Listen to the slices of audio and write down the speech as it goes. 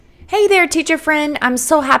Hey there, teacher friend. I'm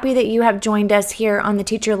so happy that you have joined us here on the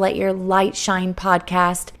Teacher Let Your Light Shine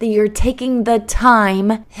podcast, that you're taking the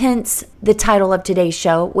time, hence the title of today's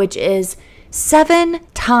show, which is 7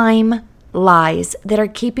 time lies that are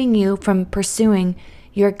keeping you from pursuing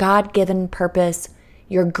your God-given purpose,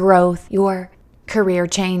 your growth, your career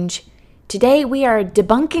change. Today, we are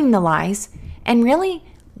debunking the lies and really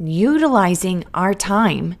utilizing our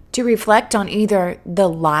time to reflect on either the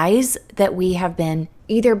lies that we have been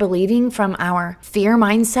either believing from our fear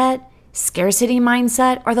mindset, scarcity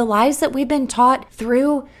mindset, or the lies that we've been taught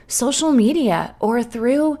through social media or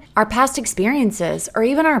through our past experiences or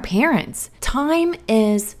even our parents. Time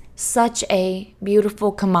is such a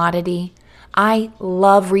beautiful commodity. I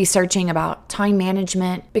love researching about time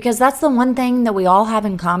management because that's the one thing that we all have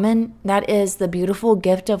in common. That is the beautiful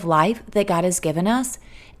gift of life that God has given us.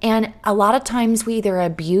 And a lot of times we either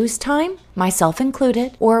abuse time, myself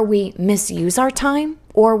included, or we misuse our time,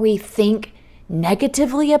 or we think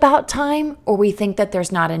negatively about time, or we think that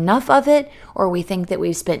there's not enough of it, or we think that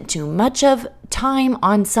we've spent too much of time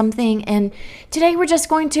on something. And today we're just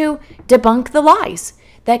going to debunk the lies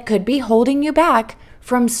that could be holding you back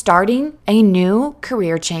from starting a new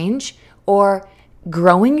career change or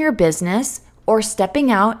growing your business or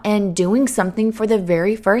stepping out and doing something for the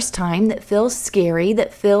very first time that feels scary,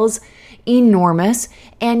 that feels enormous.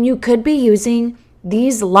 And you could be using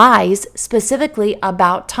these lies specifically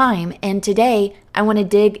about time. And today, I want to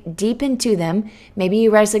dig deep into them. Maybe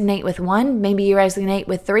you resonate with one, maybe you resonate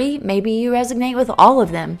with 3, maybe you resonate with all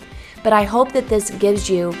of them. But I hope that this gives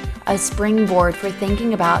you a springboard for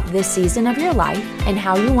thinking about this season of your life and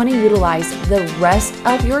how you want to utilize the rest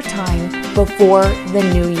of your time before the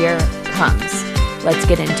new year comes. Let's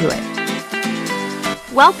get into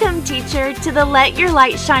it. Welcome, teacher, to the Let Your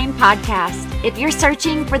Light Shine podcast. If you're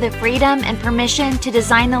searching for the freedom and permission to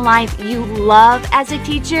design the life you love as a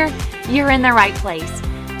teacher, you're in the right place.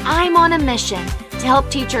 I'm on a mission to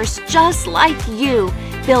help teachers just like you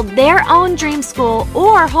build their own dream school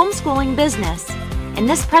or homeschooling business. In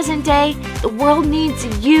this present day, the world needs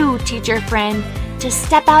you, teacher friend, to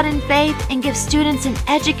step out in faith and give students an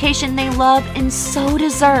education they love and so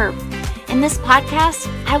deserve. In this podcast,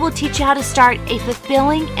 I will teach you how to start a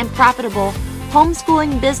fulfilling and profitable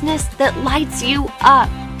homeschooling business that lights you up.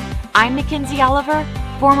 I'm Mackenzie Oliver,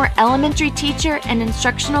 former elementary teacher and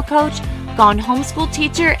instructional coach, gone homeschool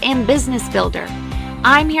teacher and business builder.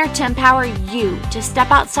 I'm here to empower you to step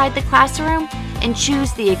outside the classroom and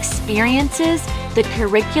choose the experiences, the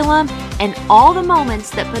curriculum, and all the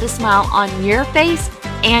moments that put a smile on your face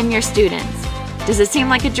and your students. Does it seem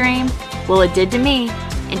like a dream? Well, it did to me,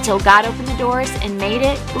 until God opened the doors and made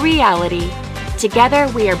it reality. Together,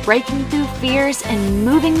 we are breaking through fears and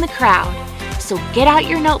moving the crowd. So get out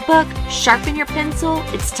your notebook, sharpen your pencil.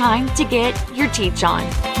 It's time to get your teach on.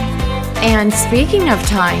 And speaking of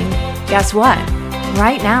time, guess what?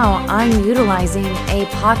 Right now, I'm utilizing a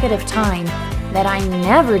pocket of time that I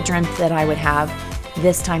never dreamt that I would have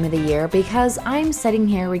this time of the year because I'm sitting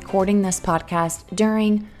here recording this podcast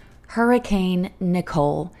during Hurricane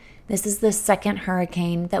Nicole. This is the second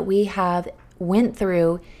hurricane that we have went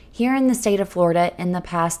through here in the state of Florida in the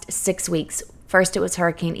past 6 weeks. First, it was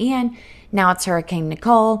Hurricane Ian. Now it's Hurricane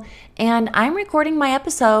Nicole. And I'm recording my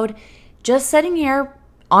episode just sitting here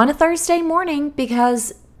on a Thursday morning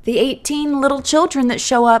because the 18 little children that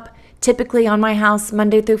show up typically on my house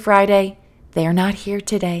Monday through Friday, they're not here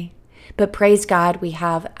today. But praise God, we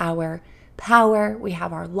have our power, we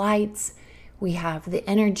have our lights, we have the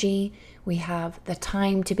energy, we have the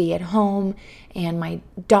time to be at home, and my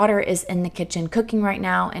daughter is in the kitchen cooking right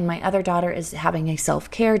now, and my other daughter is having a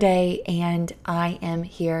self-care day, and I am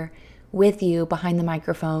here with you behind the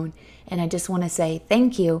microphone. And I just want to say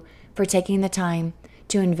thank you for taking the time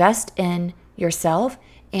to invest in yourself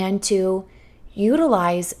and to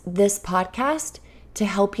utilize this podcast to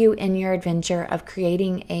help you in your adventure of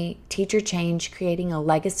creating a teacher change, creating a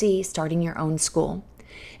legacy, starting your own school.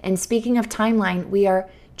 And speaking of timeline, we are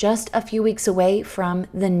just a few weeks away from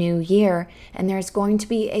the new year, and there's going to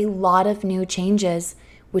be a lot of new changes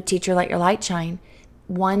with Teacher Let Your Light Shine.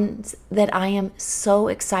 Ones that I am so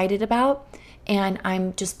excited about, and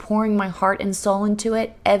I'm just pouring my heart and soul into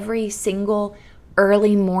it every single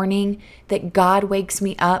early morning that God wakes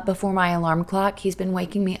me up before my alarm clock. He's been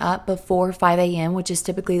waking me up before 5 a.m., which is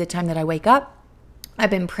typically the time that I wake up. I've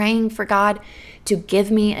been praying for God to give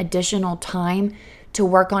me additional time to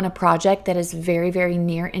work on a project that is very, very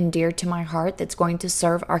near and dear to my heart that's going to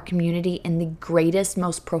serve our community in the greatest,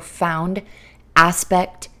 most profound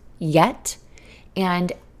aspect yet.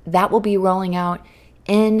 And that will be rolling out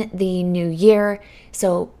in the new year.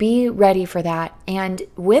 So be ready for that. And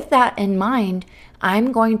with that in mind,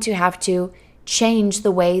 I'm going to have to change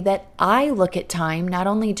the way that I look at time, not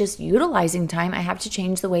only just utilizing time, I have to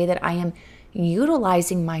change the way that I am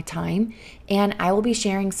utilizing my time. And I will be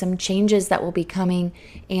sharing some changes that will be coming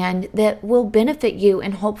and that will benefit you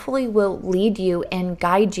and hopefully will lead you and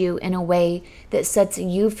guide you in a way that sets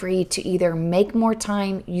you free to either make more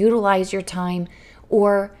time, utilize your time,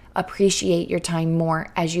 or appreciate your time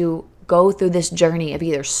more as you go through this journey of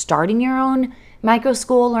either starting your own micro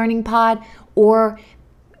school learning pod or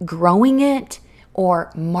growing it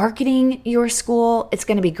or marketing your school. It's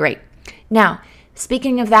going to be great. Now,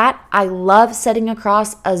 speaking of that, I love setting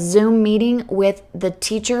across a Zoom meeting with the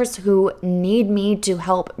teachers who need me to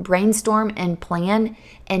help brainstorm and plan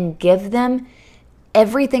and give them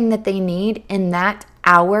everything that they need in that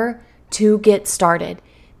hour to get started.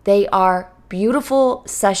 They are beautiful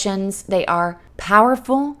sessions. They are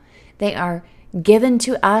powerful. They are given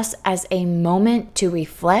to us as a moment to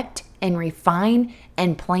reflect and refine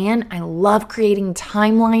and plan. I love creating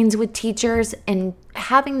timelines with teachers and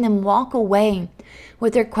having them walk away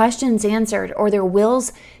with their questions answered or their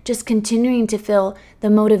wills just continuing to feel the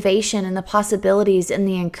motivation and the possibilities and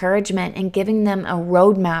the encouragement and giving them a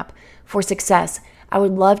roadmap for success. I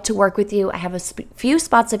would love to work with you. I have a few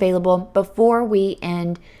spots available before we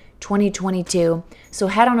end 2022. So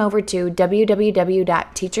head on over to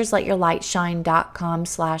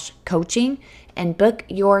www.teachersletyourlightshine.com/coaching and book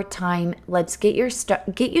your time. Let's get you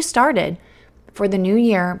started for the new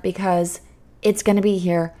year because it's going to be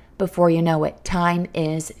here before you know it. Time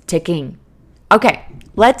is ticking. Okay,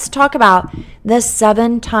 let's talk about the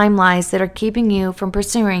 7 time lies that are keeping you from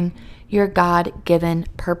pursuing your God-given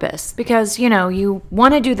purpose. Because, you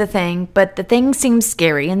want to do the thing, but the thing seems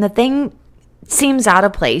scary and the thing seems out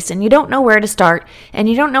of place and you don't know where to start and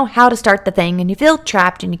you don't know how to start the thing and you feel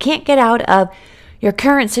trapped and you can't get out of your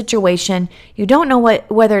current situation. You don't know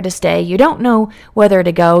whether to stay. You don't know whether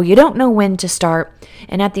to go. You don't know when to start.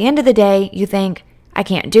 And at the end of the day, you think, I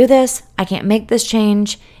can't do this. I can't make this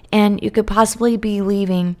change. And you could possibly be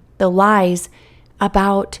believing the lies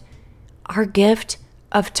about our gift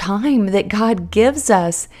of time that God gives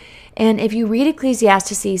us. And if you read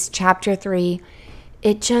Ecclesiastes chapter 3,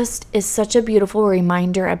 it just is such a beautiful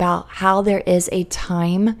reminder about how there is a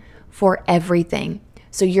time for everything.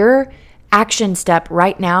 So your action step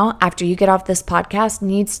right now after you get off this podcast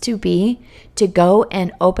needs to be to go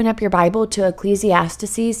and open up your Bible to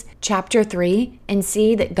Ecclesiastes chapter 3 and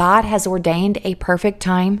see that God has ordained a perfect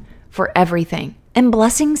time for everything. And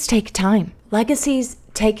blessings take time. Legacies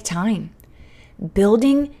take time.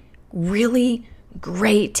 Building really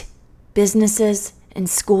great businesses and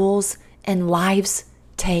schools and lives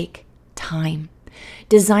take time.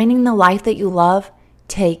 Designing the life that you love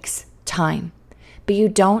takes time. But you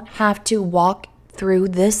don't have to walk through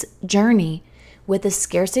this journey with a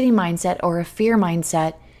scarcity mindset or a fear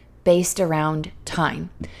mindset based around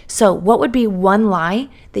time. So what would be one lie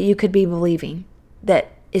that you could be believing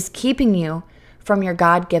that is keeping you from your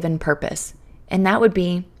God-given purpose? And that would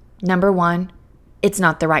be, number 1, it's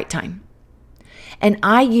not the right time. And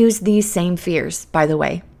I use these same fears, by the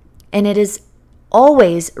way, and it is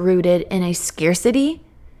always rooted in a scarcity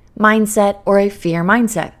mindset or a fear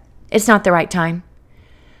mindset. It's not the right time.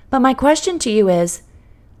 But my question to you is,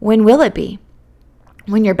 when will it be?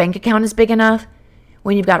 When your bank account is big enough?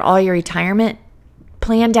 When you've got all your retirement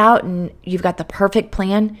planned out and you've got the perfect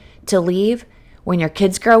plan to leave? When your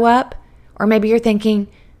kids grow up? Or maybe you're thinking,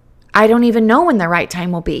 I don't even know when the right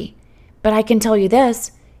time will be. But I can tell you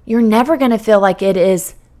this, you're never going to feel like it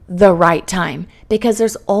is the right time because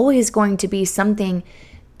there's always going to be something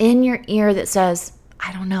in your ear that says,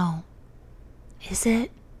 I don't know. Is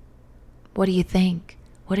it? What do you think?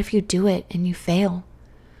 What if you do it and you fail?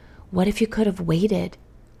 What if you could have waited?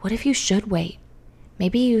 What if you should wait?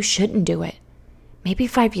 Maybe you shouldn't do it. Maybe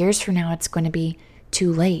 5 years from now, it's going to be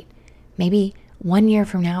too late. Maybe 1 year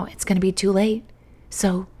from now, it's going to be too late.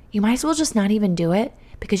 So you might as well just not even do it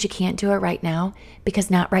because you can't do it right now because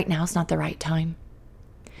not right now is not the right time.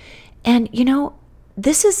 And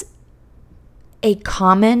this is a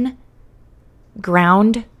common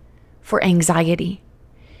ground for anxiety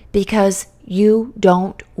because you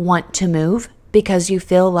don't want to move because you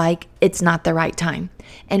feel like it's not the right time.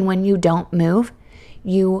 And when you don't move,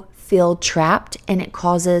 you feel trapped and it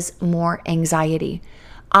causes more anxiety.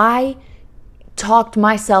 I talked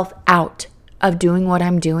myself out of doing what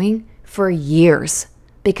I'm doing for years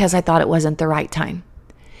because I thought it wasn't the right time.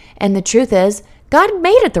 And the truth is, God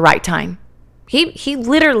made it the right time. He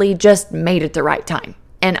literally just made it the right time.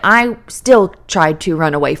 And I still tried to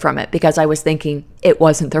run away from it because I was thinking it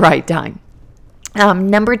wasn't the right time.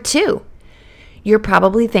 Number 2, you're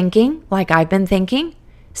probably thinking, like I've been thinking,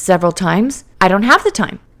 several times, I don't have the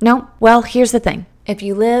time. No, well, here's the thing. If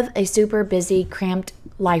you live a super busy, cramped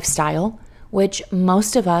lifestyle, which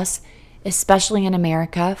most of us, especially in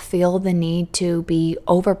America, feel the need to be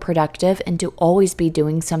overproductive and to always be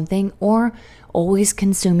doing something or always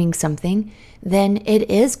consuming something, then it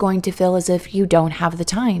is going to feel as if you don't have the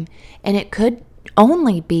time. And it could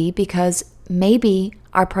only be because maybe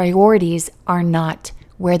our priorities are not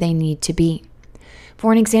where they need to be.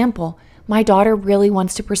 For an example, my daughter really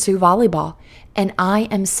wants to pursue volleyball, and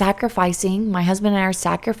my husband and I are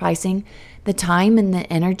sacrificing the time and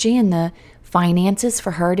the energy and the finances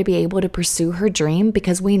for her to be able to pursue her dream,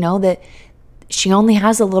 because we know that she only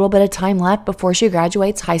has a little bit of time left before she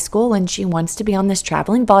graduates high school, and she wants to be on this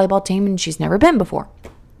traveling volleyball team, and she's never been before.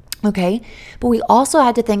 Okay, but we also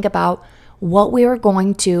had to think about what we were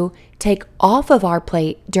going to take off of our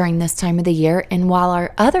plate during this time of the year. And while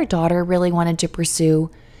our other daughter really wanted to pursue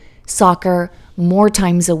soccer more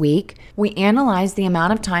times a week, we analyzed the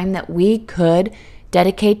amount of time that we could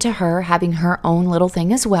dedicate to her having her own little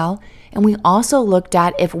thing as well. And we also looked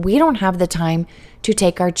at if we don't have the time to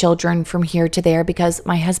take our children from here to there, because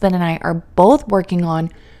my husband and I are both working on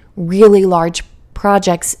really large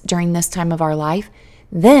projects during this time of our life,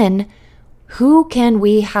 then who can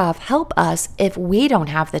we have help us if we don't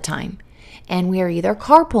have the time? And we are either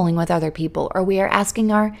carpooling with other people, or we are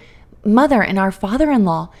asking our mother and our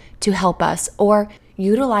father-in-law to help us, or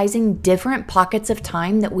utilizing different pockets of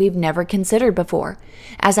time that we've never considered before.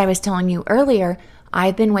 As I was telling you earlier,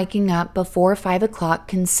 I've been waking up before 5 o'clock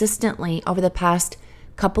consistently over the past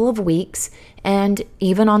couple of weeks, and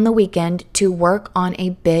even on the weekend, to work on a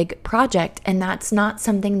big project. And that's not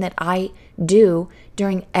something that I do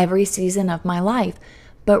during every season of my life.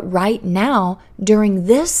 But right now, during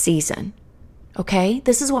this season, okay,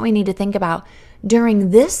 this is what we need to think about.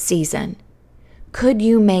 During this season, could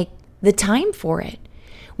you make the time for it?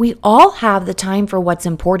 We all have the time for what's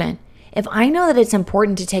important. If I know that it's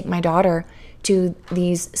important to take my daughter to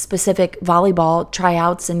these specific volleyball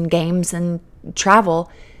tryouts and games and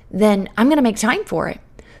travel, then I'm going to make time for it.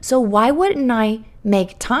 So why wouldn't I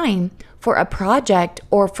make time for a project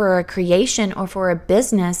or for a creation or for a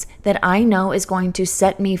business that I know is going to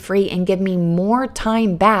set me free and give me more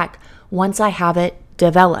time back once I have it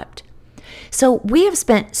developed? So we have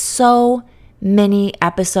spent so many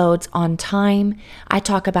episodes on time. I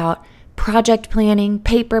talk about project planning,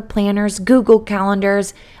 paper planners, Google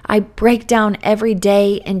calendars. I break down every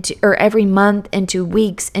day every month into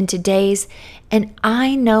weeks, into days. And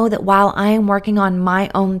I know that while I am working on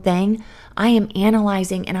my own thing, I am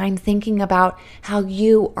analyzing and I'm thinking about how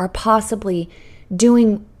you are possibly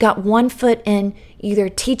got one foot in either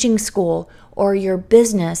teaching school or your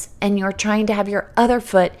business, and you're trying to have your other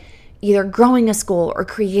foot either growing a school or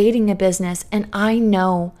creating a business. And I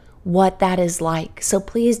know what that is like. So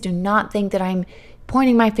please do not think that I'm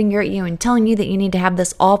pointing my finger at you and telling you that you need to have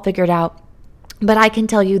this all figured out. But I can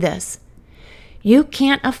tell you this: you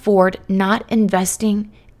can't afford not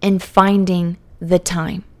investing in finding the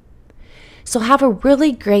time. So have a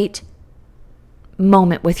really great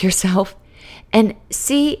moment with yourself and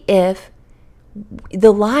see if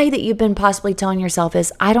the lie that you've been possibly telling yourself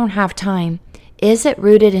is, I don't have time. Is it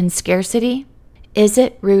rooted in scarcity? Is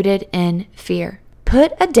it rooted in fear?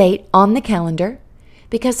 Put a date on the calendar,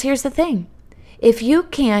 because here's the thing. If you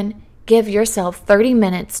can give yourself 30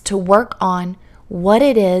 minutes to work on what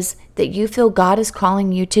it is that you feel God is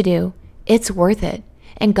calling you to do, it's worth it.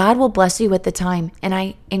 And God will bless you with the time. And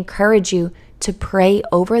I encourage you to pray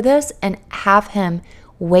over this and have Him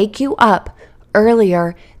wake you up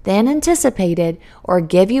earlier than anticipated, or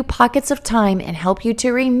give you pockets of time and help you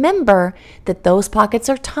to remember that those pockets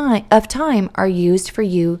of time are used for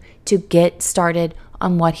you to get started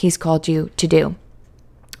on what He's called you to do.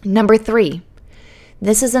 Number 3,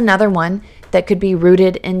 this is another one that could be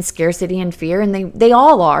rooted in scarcity and fear, and they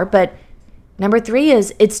all are, but number 3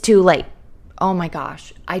 is it's too late. Oh my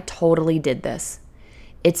gosh, I totally did this.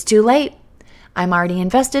 It's too late. I'm already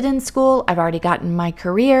invested in school. I've already gotten my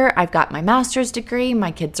career. I've got my master's degree. My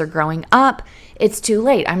kids are growing up. It's too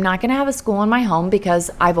late. I'm not going to have a school in my home because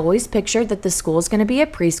I've always pictured that the school is going to be a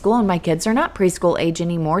preschool, and my kids are not preschool age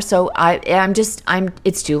anymore. So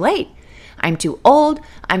it's too late. I'm too old.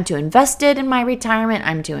 I'm too invested in my retirement.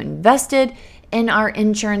 I'm too invested in our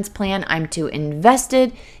insurance plan. I'm too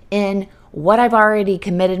invested in what I've already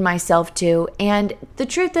committed myself to. And the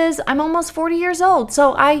truth is, I'm almost 40 years old.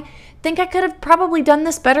 So I think I could have probably done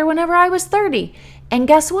this better whenever I was 30. And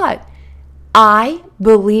guess what? I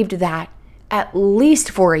believed that at least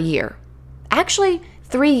for a year. Actually,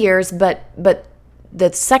 3 years, but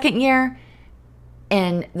the second year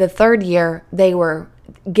and the third year,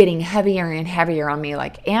 getting heavier and heavier on me.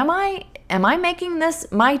 Like, am I making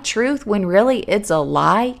this my truth when really it's a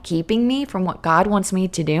lie keeping me from what God wants me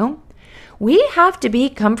to do? We have to be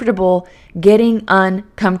comfortable getting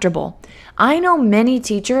uncomfortable. I know many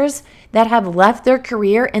teachers that have left their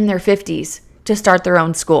career in their 50s to start their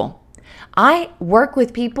own school. I work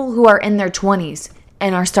with people who are in their 20s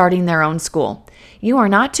and are starting their own school. You are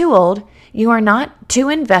not too old. You are not too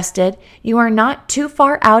invested. You are not too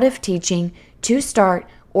far out of teaching to start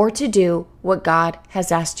or to do what God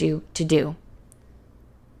has asked you to do.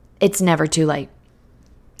 It's never too late.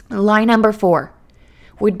 Lie number 4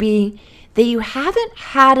 would be that you haven't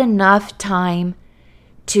had enough time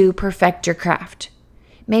to perfect your craft.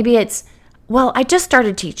 Maybe it's, well, I just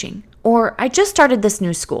started teaching, or I just started this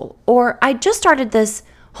new school, or I just started this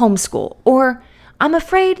homeschool, or I'm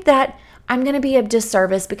afraid that I'm going to be of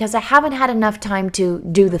disservice because I haven't had enough time to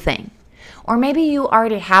do the thing. Or maybe you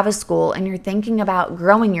already have a school and you're thinking about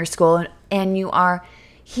growing your school and you are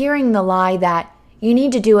hearing the lie that you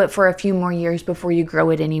need to do it for a few more years before you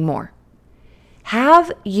grow it anymore.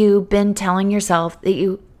 Have you been telling yourself that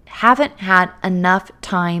you haven't had enough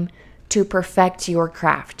time to perfect your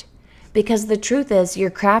craft? Because the truth is, your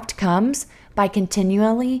craft comes by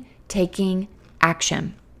continually taking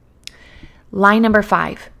action. Lie number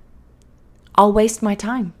 5, I'll waste my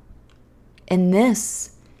time. And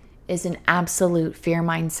this is an absolute fear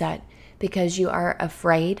mindset because you are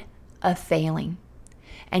afraid of failing.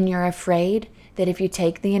 And you're afraid that if you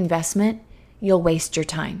take the investment, you'll waste your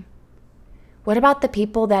time. What about the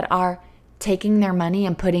people that are taking their money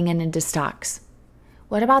and putting it into stocks?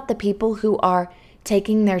 What about the people who are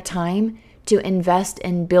taking their time to invest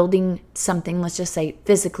in building something, let's just say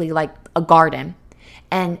physically, like a garden,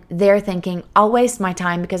 and they're thinking, I'll waste my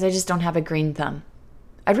time because I just don't have a green thumb.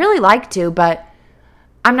 I'd really like to, but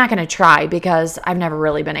I'm not going to try because I've never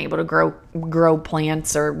really been able to grow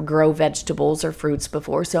plants or grow vegetables or fruits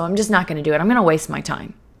before, so I'm just not going to do it. I'm going to waste my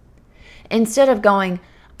time. Instead of going,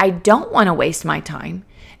 I don't want to waste my time,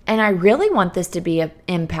 and I really want this to be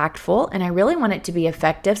impactful, and I really want it to be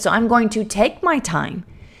effective, so I'm going to take my time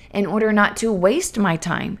in order not to waste my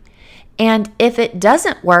time. And if it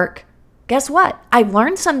doesn't work, guess what? I've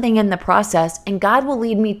learned something in the process, and God will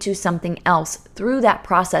lead me to something else through that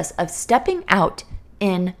process of stepping out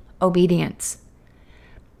in obedience.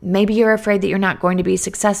 Maybe you're afraid that you're not going to be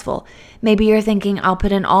successful. Maybe you're thinking, I'll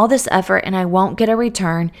put in all this effort and I won't get a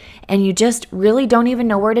return, and you just really don't even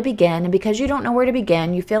know where to begin. And because you don't know where to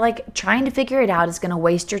begin, you feel like trying to figure it out is going to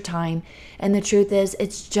waste your time. And the truth is,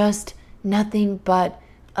 it's just nothing but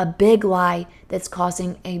a big lie that's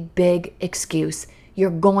causing a big excuse. You're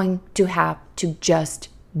going to have to just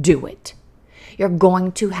do it. You're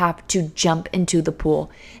going to have to jump into the pool.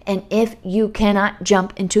 And if you cannot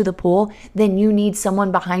jump into the pool, then you need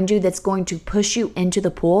someone behind you that's going to push you into the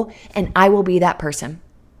pool, and I will be that person.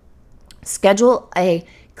 Schedule a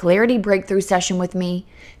clarity breakthrough session with me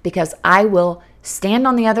because I will stand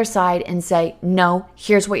on the other side and say, no,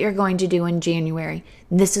 here's what you're going to do in January.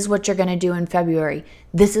 This is what you're going to do in February.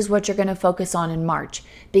 This is what you're going to focus on in March,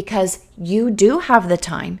 because you do have the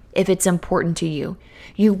time if it's important to you.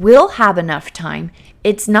 You will have enough time.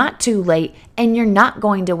 It's not too late, and you're not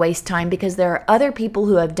going to waste time because there are other people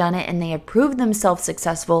who have done it and they have proved themselves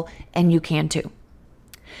successful, and you can too.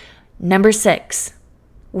 Number 6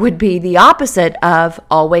 would be the opposite of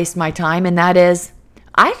I'll waste my time, and that is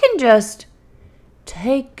I can just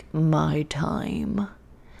take my time.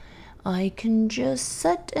 I can just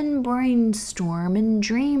sit and brainstorm and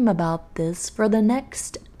dream about this for the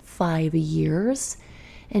next 5 years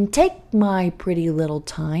and take my pretty little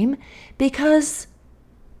time because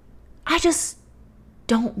I just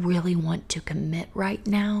don't really want to commit right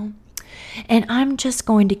now. And I'm just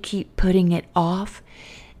going to keep putting it off.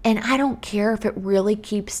 And I don't care if it really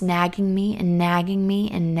keeps nagging me and nagging me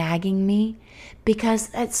and nagging me,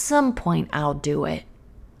 because at some point I'll do it.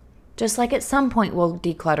 Just like at some point we'll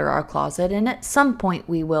declutter our closet, and at some point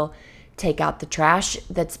we will take out the trash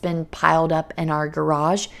that's been piled up in our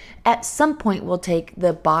garage. At some point we'll take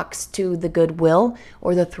the box to the Goodwill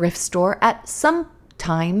or the thrift store. At some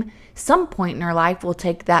time, some point in our life we'll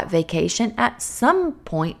take that vacation. At some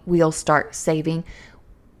point we'll start saving.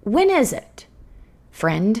 When is it?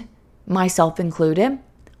 Friend, myself included,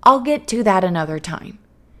 I'll get to that another time.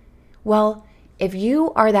 Well, if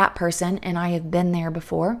you are that person, and I have been there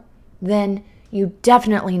before, then you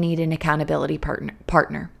definitely need an accountability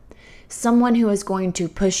partner. Someone who is going to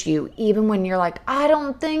push you even when you're like, I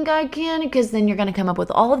don't think I can, because then you're going to come up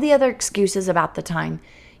with all of the other excuses about the time.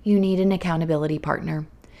 You need an accountability partner.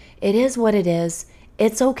 It is what it is.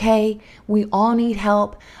 It's okay. We all need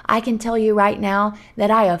help. I can tell you right now that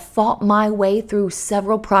I have fought my way through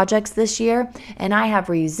several projects this year, and I have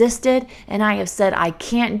resisted, and I have said, I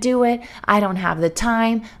can't do it. I don't have the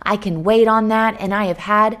time. I can wait on that. And I have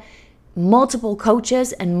had multiple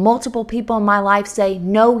coaches and multiple people in my life say,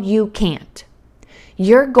 no, you can't.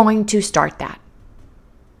 You're going to start that.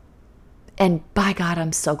 And by God,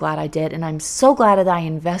 I'm so glad I did. And I'm so glad that I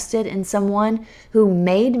invested in someone who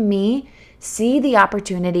made me see the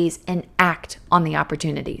opportunities and act on the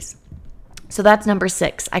opportunities. So that's number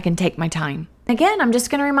 6. I can take my time. Again, I'm just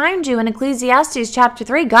going to remind you in Ecclesiastes chapter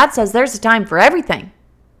 3, God says there's a time for everything.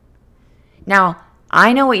 Now,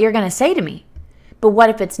 I know what you're going to say to me, but what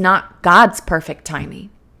if it's not God's perfect timing?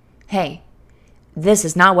 Hey, this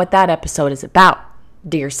is not what that episode is about,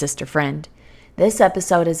 dear sister friend. This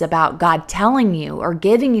episode is about God telling you or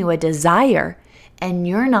giving you a desire and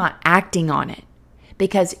you're not acting on it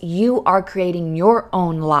because you are creating your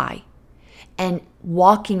own lie and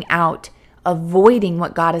walking out, avoiding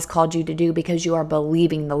what God has called you to do because you are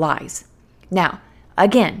believing the lies. Now,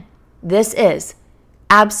 again, this is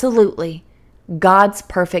absolutely God's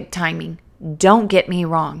perfect timing. Don't get me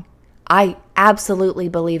wrong. I absolutely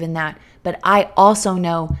believe in that. But I also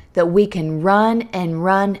know that we can run and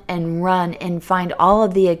run and run and find all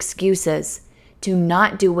of the excuses to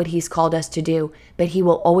not do what He's called us to do. But He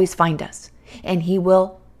will always find us. And He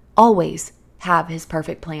will always have His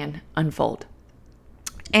perfect plan unfold.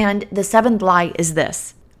 And the 7th lie is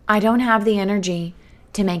this: I don't have the energy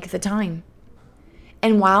to make the time.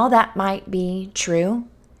 And while that might be true,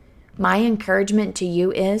 my encouragement to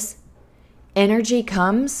you is energy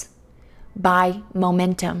comes by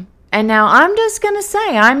momentum. And now I'm just going to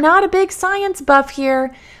say I'm not a big science buff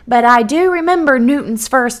here, but I do remember Newton's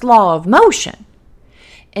first law of motion.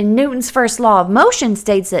 And Newton's first law of motion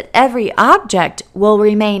states that every object will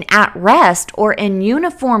remain at rest or in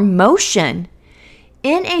uniform motion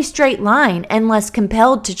in a straight line unless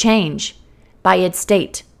compelled to change by its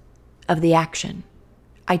state of the action.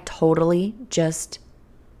 I totally just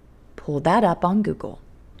pulled that up on Google.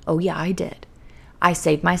 Oh yeah, I did. I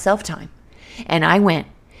saved myself time. And I went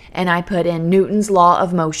and I put in Newton's law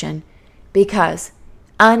of motion because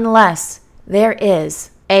unless there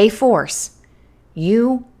is a force,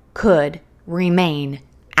 you could remain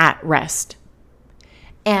at rest.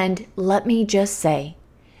 And let me just say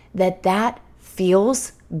that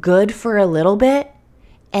feels good for a little bit,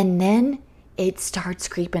 and then it starts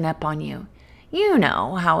creeping up on you. You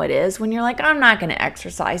know how it is when you're like, I'm not going to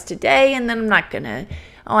exercise today, and then I'm not going to,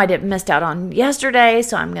 I missed out on yesterday,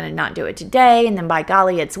 so I'm going to not do it today. And then by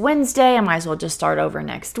golly, it's Wednesday. I might as well just start over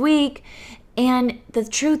next week. And the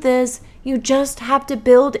truth is, you just have to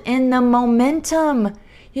build in the momentum.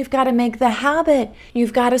 You've got to make the habit.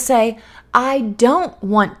 You've got to say, I don't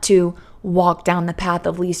want to walk down the path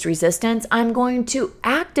of least resistance. I'm going to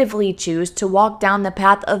actively choose to walk down the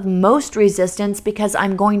path of most resistance because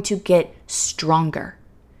I'm going to get stronger.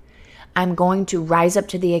 I'm going to rise up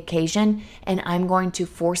to the occasion and I'm going to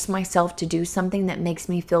force myself to do something that makes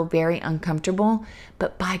me feel very uncomfortable.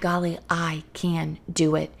 But by golly, I can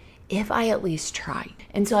do it if I at least try.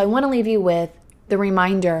 And so I want to leave you with the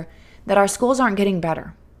reminder that our schools aren't getting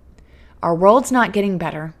better. Our world's not getting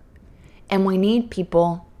better. And we need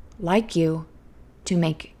people like you to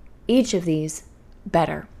make each of these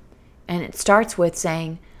better. And it starts with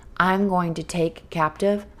saying, I'm going to take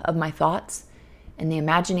captive of my thoughts and the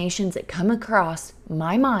imaginations that come across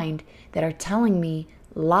my mind that are telling me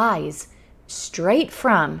lies straight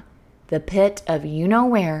from the pit of you know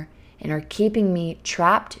where and are keeping me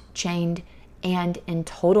trapped, chained, and in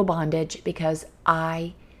total bondage because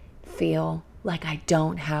I feel like I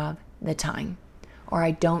don't have the time, or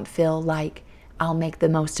I don't feel like I'll make the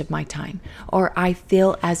most of my time, or I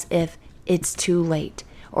feel as if it's too late,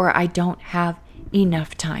 or I don't have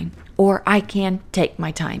enough time, or I can take my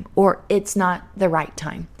time, or it's not the right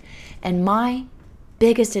time. And my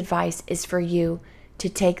biggest advice is for you to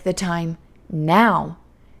take the time now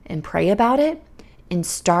and pray about it and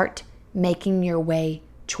start making your way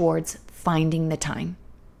towards finding the time.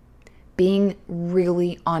 Being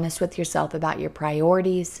really honest with yourself about your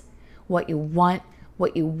priorities, what you want,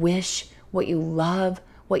 what you wish, what you love,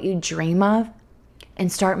 what you dream of,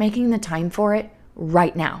 and start making the time for it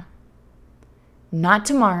right now. Not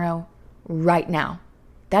tomorrow, right now.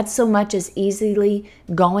 That's so much as easily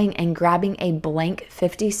going and grabbing a blank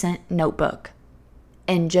 50-cent notebook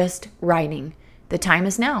and just writing, the time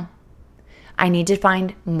is now. I need to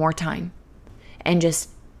find more time. And just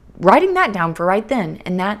writing that down for right then,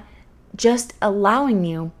 and that just allowing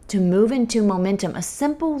you to move into momentum. A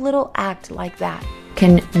simple little act like that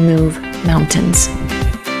can move mountains.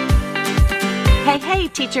 Hey,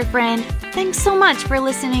 teacher friend. Thanks so much for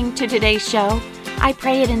listening to today's show. I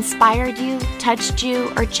pray it inspired you, touched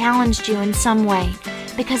you, or challenged you in some way,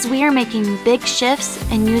 because we are making big shifts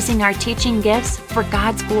and using our teaching gifts for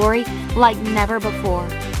God's glory like never before.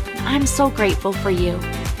 I'm so grateful for you.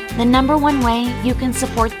 The number one way you can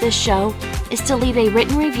support this show is to leave a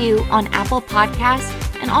written review on Apple Podcasts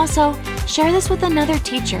and also share this with another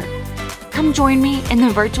teacher. Come join me in the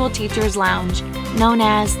Virtual Teachers Lounge, known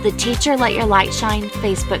as the Teacher Let Your Light Shine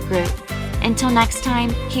Facebook group. Until next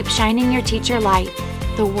time, keep shining your teacher light.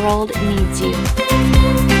 The world needs you.